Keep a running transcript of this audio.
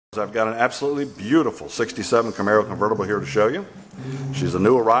I've got an absolutely beautiful 67 Camaro convertible here to show you. She's a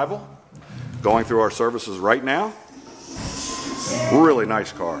new arrival, going through our services right now. Really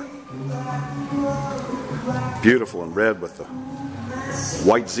nice car. Beautiful in red with the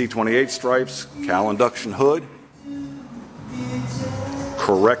white Z28 stripes, Cal induction hood.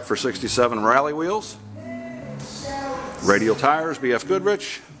 Correct for 67 rally wheels. Radial tires, BF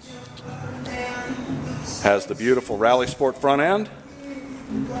Goodrich. Has the beautiful Rally Sport front end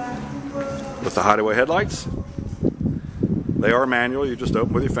with the hideaway headlights. They are manual, you just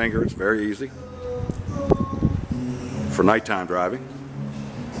open with your finger, it's very easy for nighttime driving.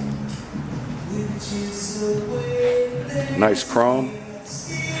 Nice chrome.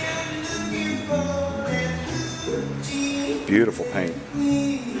 Beautiful paint.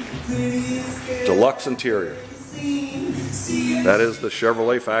 Deluxe interior. That is the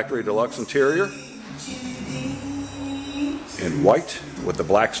Chevrolet factory deluxe interior in white with the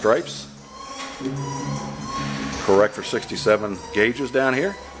black stripes. Correct for 67 gauges down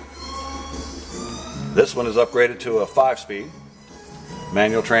here. This one is upgraded to a 5-speed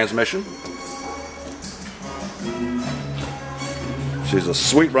manual transmission. She's a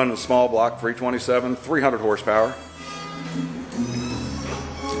sweet running small block 327, 300 horsepower.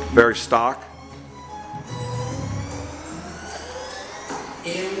 Very stock.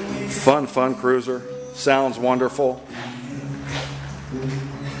 Fun cruiser. Sounds wonderful.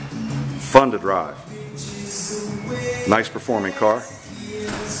 Fun to drive. Nice performing car.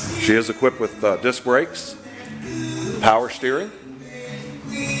 She is equipped with disc brakes, power steering.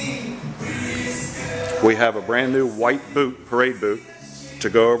 We have a brand new white boot, parade boot, to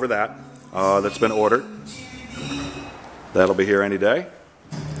go over that. That's been ordered. That'll be here any day.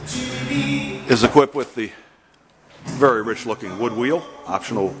 Is equipped with the very rich looking wood wheel,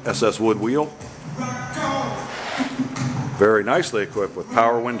 optional SS wood wheel. Very nicely equipped with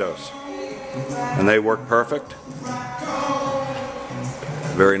power windows, and they work perfect.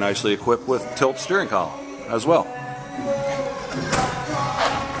 Very nicely equipped with tilt steering column as well.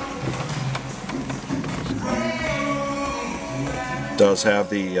 Does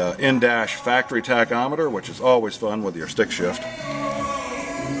have the in-dash factory tachometer, which is always fun with your stick shift.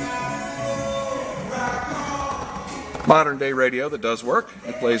 Modern day radio that does work.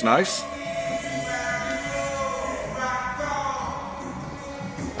 It plays nice.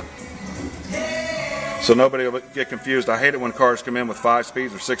 So nobody will get confused. I hate it when cars come in with 5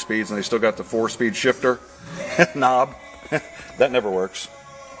 speeds or 6 speeds and they still got the 4-speed shifter knob. That never works.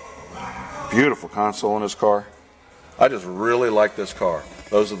 Beautiful console in this car. I just really like this car.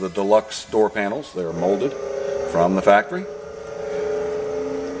 Those are the deluxe door panels. They're molded from the factory.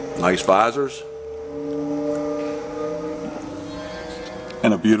 Nice visors.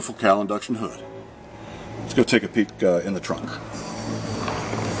 And a beautiful Cal induction hood. Let's go take a peek in the trunk.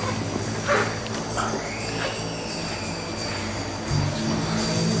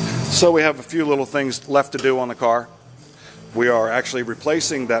 So we have a few little things left to do on the car. We are actually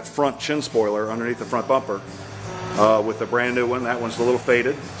replacing that front chin spoiler underneath the front bumper with a brand new one. That one's a little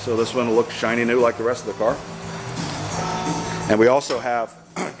faded, so this one will look shiny new like the rest of the car. And we also have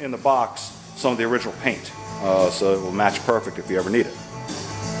in the box some of the original paint, so it will match perfect if you ever need it.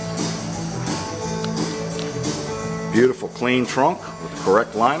 Beautiful clean trunk with the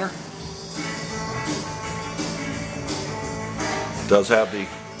correct liner. Does have the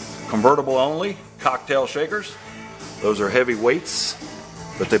convertible only cocktail shakers. Those are heavy weights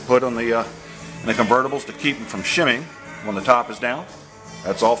that they put on the convertibles to keep them from shimming when the top is down.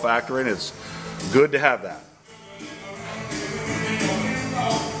 That's all factory, and it's good to have that.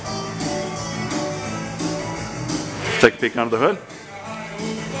 Let's take a peek under the hood.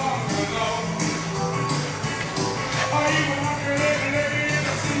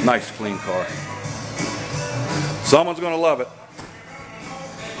 Nice clean car. Someone's going to love it.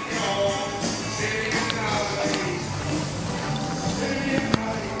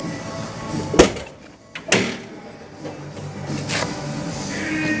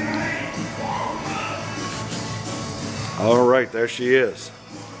 All right, there she is.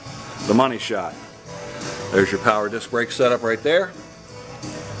 The money shot. There's your power disc brake setup right there.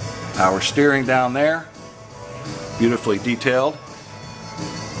 Power steering down there. Beautifully detailed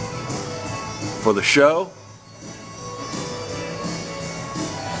for the show.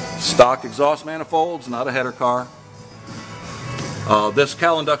 Stock exhaust manifolds, not a header car. This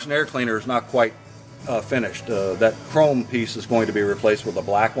Cal induction air cleaner is not quite finished. That chrome piece is going to be replaced with a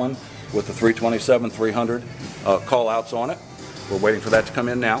black one with the 327 300 call outs on it. We're waiting for that to come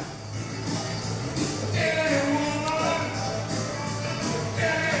in now.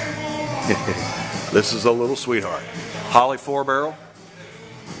 This is a little sweetheart. Holly 4-barrel,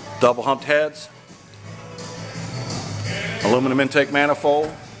 double humped heads, aluminum intake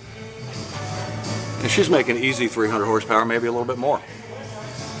manifold, and she's making easy 300 horsepower, maybe a little bit more.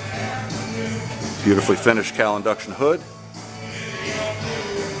 Beautifully finished cowl induction hood.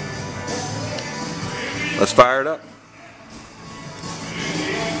 Let's fire it up.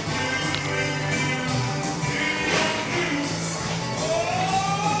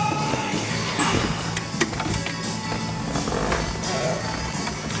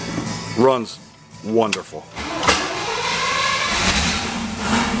 Runs wonderful.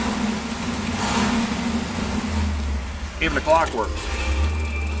 Even the clock works.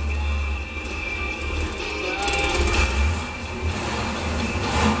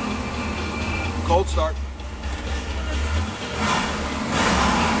 Cold start.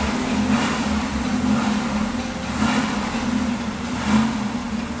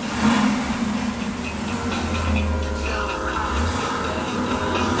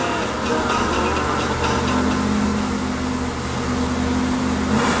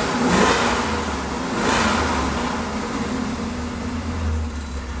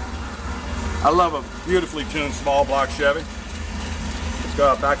 I love a beautifully tuned small block Chevy. Let's go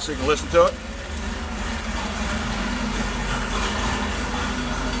out back so you can listen to it.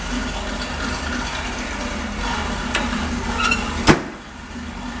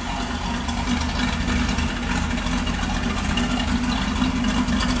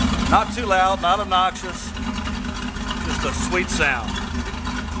 Not too loud, not obnoxious, just a sweet sound.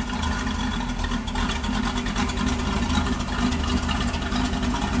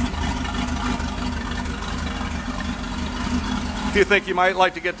 If you think you might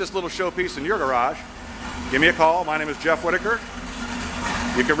like to get this little showpiece in your garage, give me a call. My name is Jeff Whitaker.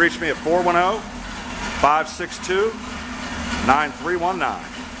 You can reach me at 410-562-9319.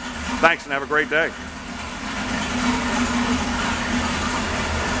 Thanks and have a great day.